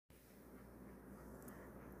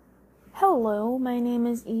Hello, my name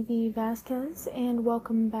is Evie Vasquez, and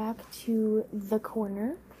welcome back to The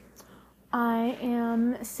Corner. I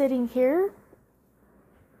am sitting here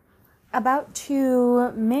about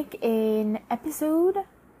to make an episode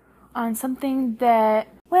on something that,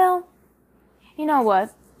 well, you know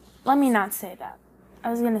what? Let me not say that.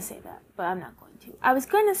 I was going to say that, but I'm not going to. I was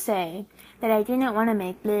going to say that I didn't want to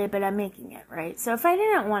make blah, but I'm making it, right? So if I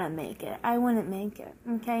didn't want to make it, I wouldn't make it,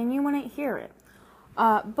 okay? And you wouldn't hear it.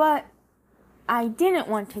 But I didn't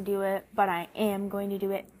want to do it, but I am going to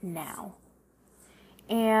do it now.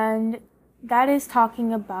 And that is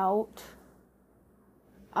talking about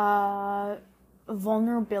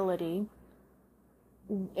vulnerability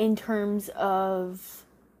in terms of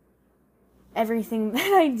everything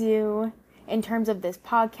that I do, in terms of this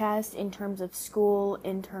podcast, in terms of school,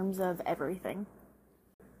 in terms of everything.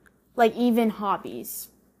 Like even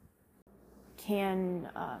hobbies can,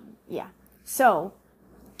 So,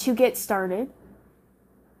 to get started,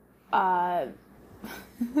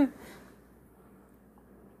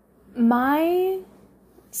 my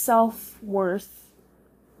self-worth,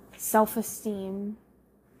 self-esteem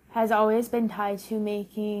has always been tied to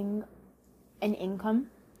making an income,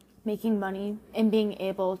 making money, and being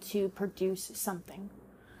able to produce something.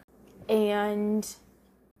 And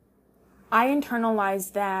I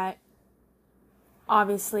internalized that,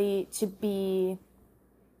 obviously,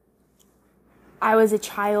 I was a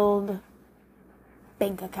child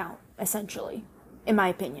bank account, essentially, in my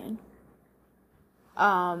opinion.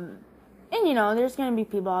 And there's going to be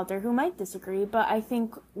people out there who might disagree, but I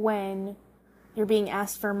think when you're being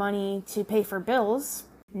asked for money to pay for bills,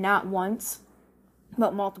 not once,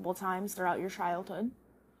 but multiple times throughout your childhood,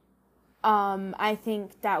 I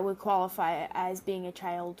think that would qualify as being a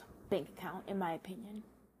child bank account, in my opinion.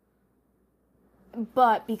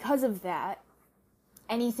 But because of that,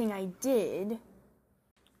 anything I did,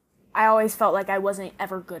 I always felt like I wasn't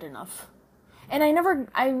ever good enough. And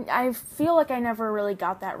I feel like I never really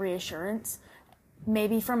got that reassurance.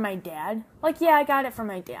 Maybe from my dad. I got it from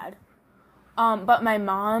my dad. But my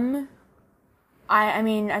mom,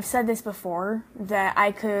 I've said this before, that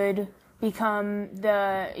I could become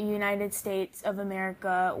the United States of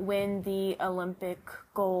America, win the Olympic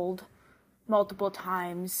gold multiple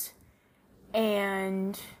times,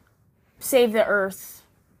 and save the earth,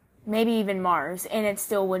 maybe even Mars, and it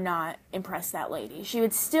still would not impress that lady. She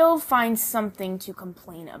would still find something to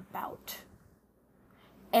complain about.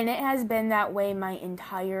 And it has been that way my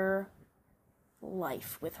entire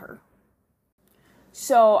life with her.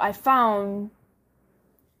 So I found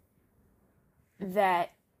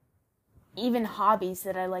that even hobbies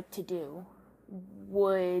that I like to do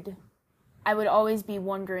I would always be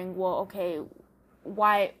wondering, well, okay,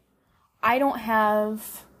 why I don't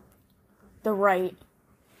have the right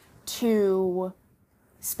to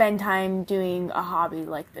spend time doing a hobby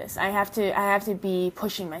like this. I have to be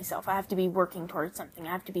pushing myself. I have to be working towards something.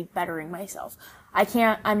 I have to be bettering myself.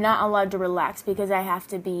 I'm not allowed to relax because I have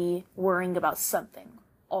to be worrying about something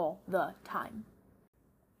all the time.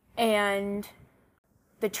 And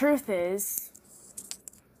the truth is,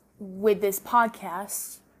 with this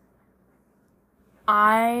podcast,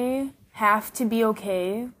 I have to be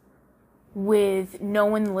okay with no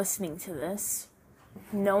one listening to this,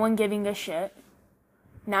 no one giving a shit,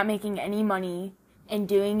 not making any money, and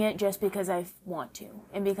doing it just because I want to,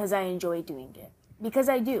 and because I enjoy doing it. Because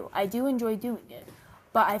I do enjoy doing it.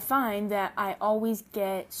 But I find that I always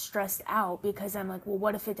get stressed out because I'm like, well,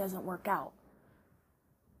 what if it doesn't work out?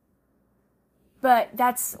 But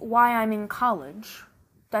that's why I'm in college.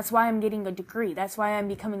 That's why I'm getting a degree. That's why I'm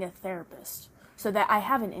becoming a therapist. So that I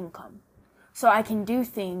have an income. So I can do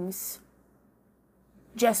things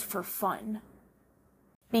just for fun.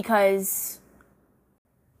 Because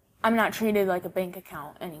I'm not treated like a bank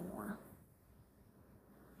account anymore.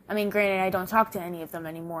 Granted, I don't talk to any of them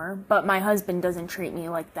anymore, but my husband doesn't treat me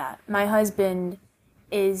like that. My husband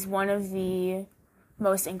is one of the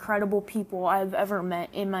most incredible people I've ever met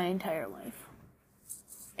in my entire life.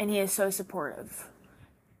 And he is so supportive.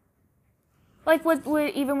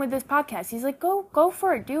 Even with this podcast, he's like, go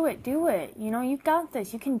for it, do it. You got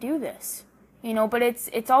this, you can do this. But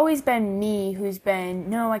it's always been me who's been,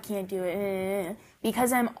 no, I can't do it,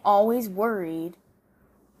 because I'm always worried.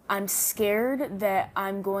 I'm scared that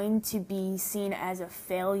I'm going to be seen as a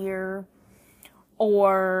failure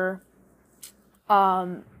or,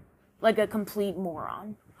 like a complete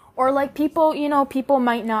moron. Or like people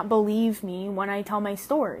might not believe me when I tell my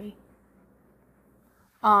story.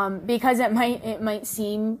 Because it might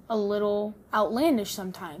seem a little outlandish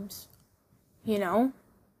sometimes,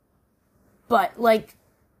 But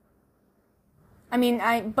I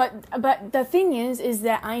mean, but the thing is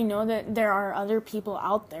that I know that there are other people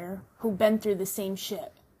out there who've been through the same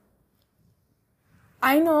shit.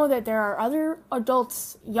 I know that there are other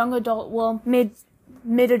adults,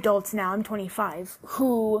 mid adults now, I'm 25,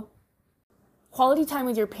 who quality time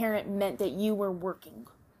with your parent meant that you were working.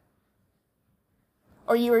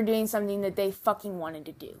 Or you were doing something that they fucking wanted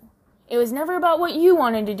to do. It was never about what you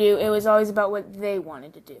wanted to do, it was always about what they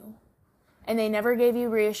wanted to do. And they never gave you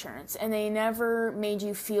reassurance, and they never made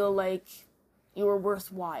you feel like you were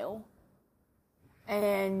worthwhile.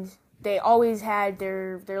 And they always had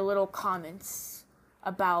their little comments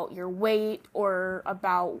about your weight, or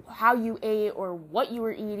about how you ate, or what you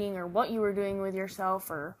were eating, or what you were doing with yourself,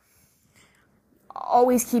 or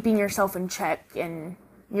always keeping yourself in check, and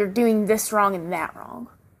you're doing this wrong and that wrong.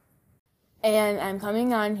 And I'm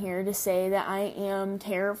coming on here to say that I am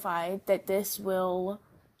terrified that this will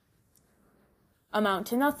amount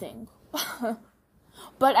to nothing.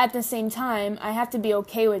 But at the same time, I have to be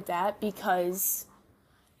okay with that, because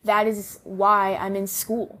that is why I'm in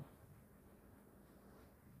school.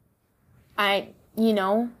 And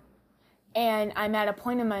I'm at a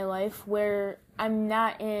point in my life where I'm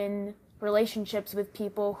not in relationships with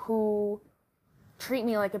people who treat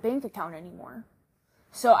me like a bank account anymore.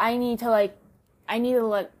 So I need to let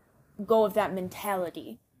go of that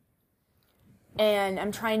mentality. And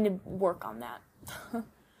I'm trying to work on that.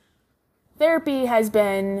 Therapy has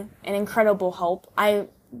been an incredible help.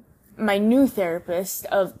 My new therapist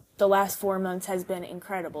of the last 4 months has been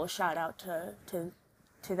incredible. Shout out to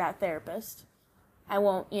that therapist. I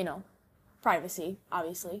won't, privacy,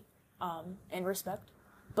 obviously, and respect.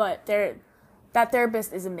 But that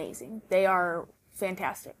therapist is amazing. They are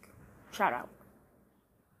fantastic. Shout out.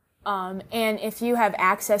 And if you have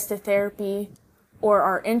access to therapy or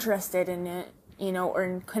are interested in it,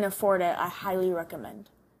 or can afford it, I highly recommend.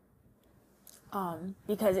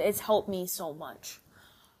 Because it's helped me so much.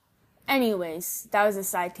 Anyways, that was a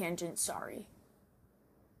side tangent, sorry.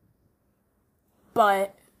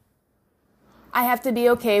 But I have to be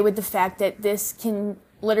okay with the fact that this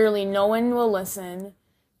literally no one will listen,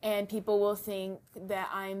 and people will think that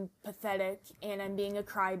I'm pathetic and I'm being a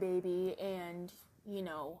crybaby and,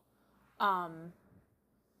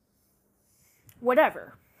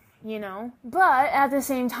 whatever, But at the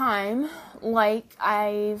same time,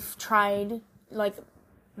 I've tried,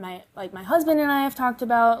 my husband and I have talked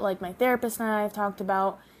about, my therapist and I have talked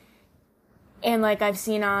about, and I've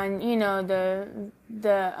seen on,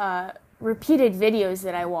 the repeated videos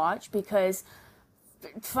that I watch, because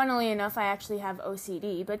funnily enough, I actually have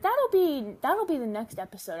OCD, but that'll be the next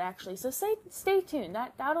episode, actually, so stay tuned.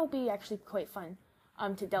 That'll be actually quite fun,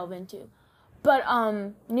 to delve into. But,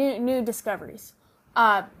 new discoveries.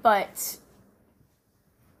 But,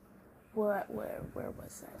 where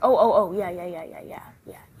was I? Oh, yeah.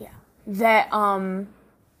 That,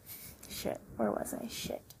 shit, where was I?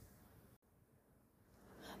 Shit.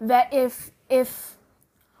 That if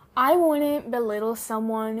I wouldn't belittle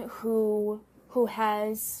someone who's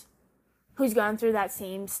gone through that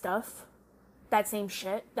same stuff, that same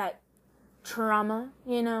shit, that trauma,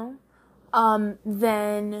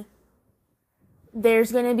 then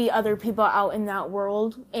there's gonna be other people out in the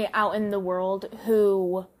world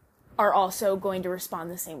who are also going to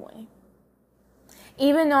respond the same way.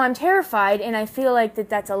 Even though I'm terrified and I feel like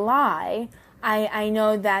that's a lie, I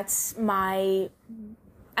know that's my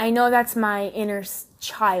inner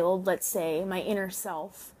child, let's say, my inner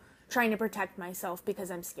self, trying to protect myself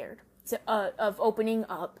because I'm scared of opening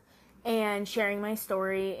up and sharing my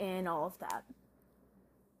story and all of that.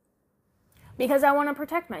 Because I want to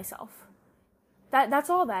protect myself. That's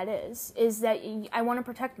all that is that I want to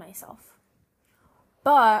protect myself.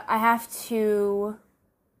 But I have to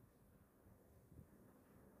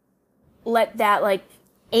let that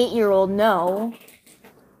 8-year-old know.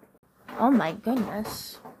 Oh my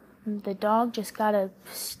goodness. The dog just got a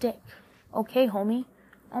stick. Okay, homie.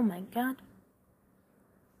 Oh my god.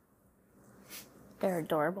 They're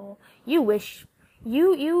adorable. You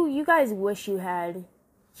guys wish you had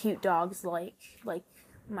cute dogs like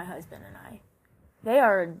my husband and I. They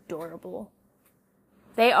are adorable.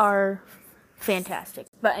 They are fantastic.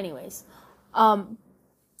 But anyways,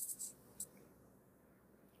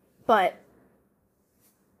 but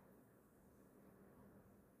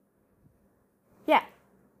yeah.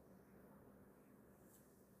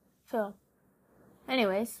 So,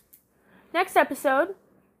 anyways, next episode.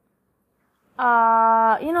 You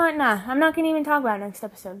know what? Nah, I'm not gonna even talk about next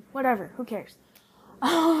episode. Whatever. Who cares?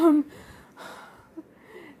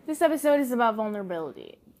 This episode is about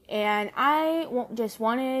vulnerability, and I just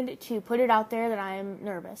wanted to put it out there that I'm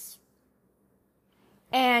nervous.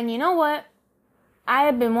 And you know what? I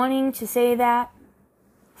have been wanting to say that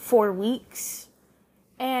for weeks,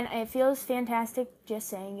 and it feels fantastic just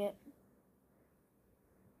saying it.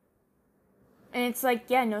 And it's like,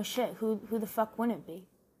 yeah, no shit, who the fuck wouldn't it be?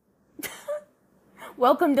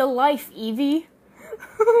 Welcome to life, Evie.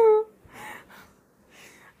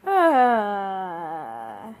 There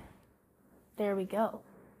we go.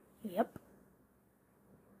 Yep.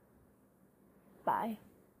 Bye.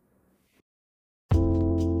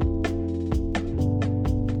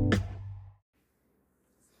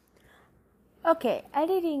 Okay,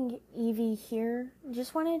 editing Evie here.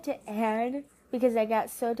 Just wanted to add, because I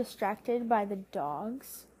got so distracted by the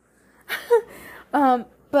dogs.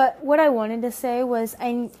 But what I wanted to say was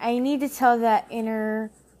I need to tell that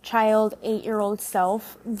inner child 8-year-old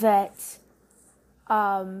self that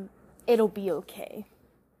it'll be okay.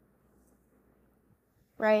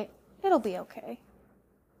 Right? It'll be okay.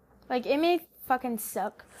 Like, it may fucking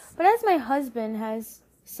suck, but as my husband has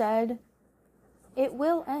said, it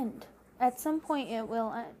will end. At some point, it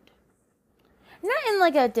will end. Not in,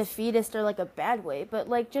 like, a defeatist or, like, a bad way, but,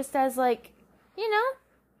 like, just as, like, you know,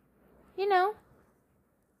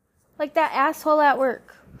 like that asshole at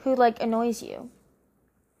work who, like, annoys you.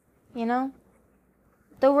 You know?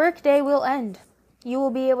 The work day will end. You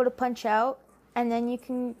will be able to punch out, and then you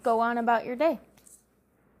can go on about your day.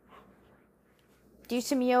 Do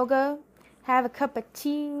some yoga, have a cup of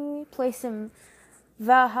tea, play some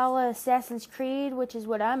Valhalla Assassin's Creed, which is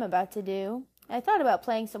what I'm about to do. I thought about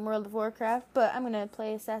playing some World of Warcraft, but I'm going to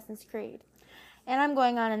play Assassin's Creed. And I'm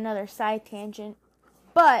going on another side tangent.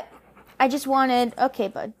 But I just wanted... Okay,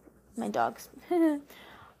 bud. My dogs.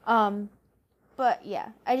 But yeah,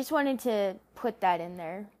 I just wanted to put that in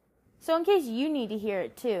there. So in case you need to hear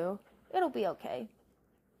it too, it'll be okay.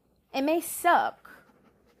 It may suck,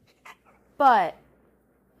 but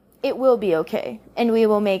it will be okay. And we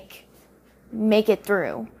will make it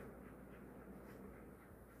through.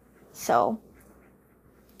 So,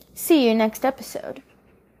 see you next episode.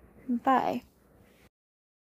 Bye.